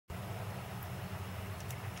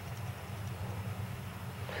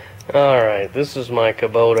Alright, this is my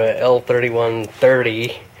Kubota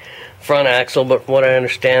L3130 front axle, but from what I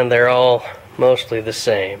understand they're all mostly the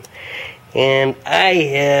same. And I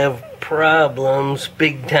have problems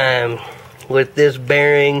big time with this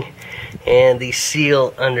bearing and the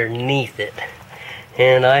seal underneath it.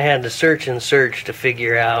 And I had to search and search to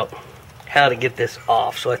figure out how to get this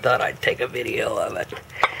off, so I thought I'd take a video of it.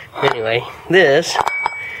 Anyway, this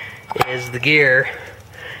is the gear,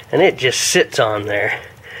 and it just sits on there.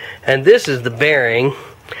 And this is the bearing,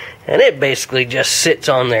 and it basically just sits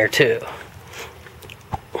on there too.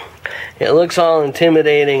 It looks all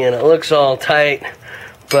intimidating and it looks all tight,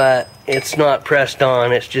 but it's not pressed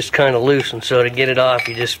on, it's just kind of loose, and so to get it off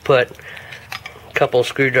you just put a couple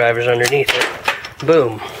screwdrivers underneath it.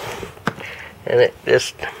 Boom. And it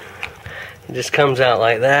just comes out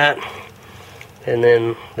like that. And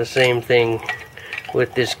then the same thing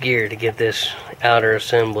with this gear to get this outer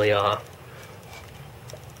assembly off.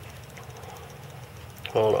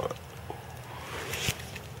 Hold on.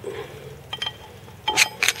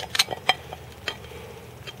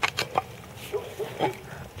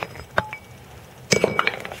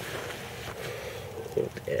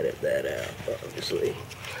 Edit that out, obviously.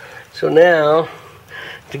 So now,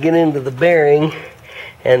 to get into the bearing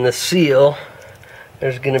and the seal,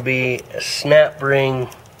 there's going to be a snap ring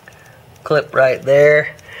clip right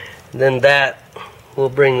there. Then that will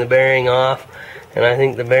bring the bearing off, and I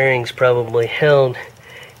think the bearing's probably held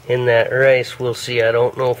in that race. We'll see. I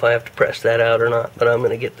don't know if I have to press that out or not, but I'm going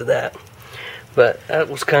to get to that. But that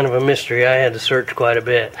was kind of a mystery. I had to search quite a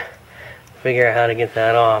bit to figure out how to get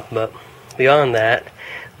that off. But beyond that,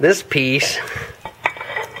 this piece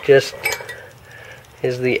just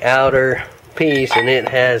is the outer piece, and it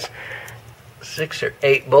has 6 or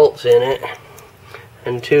 8 bolts in it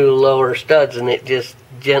and 2 lower studs, and it just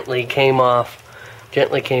gently came off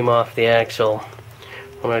the axle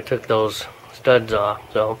when I took those studs off.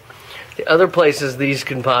 So the other places these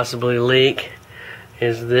can possibly leak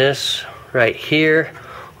is this right here,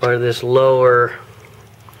 or this lower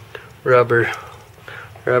rubber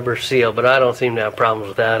seal, but I don't seem to have problems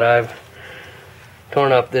with that. I've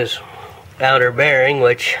torn up this outer bearing,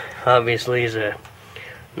 which obviously is a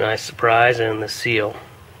nice surprise, and the seal.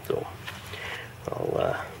 So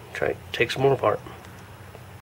I'll try to take some more apart.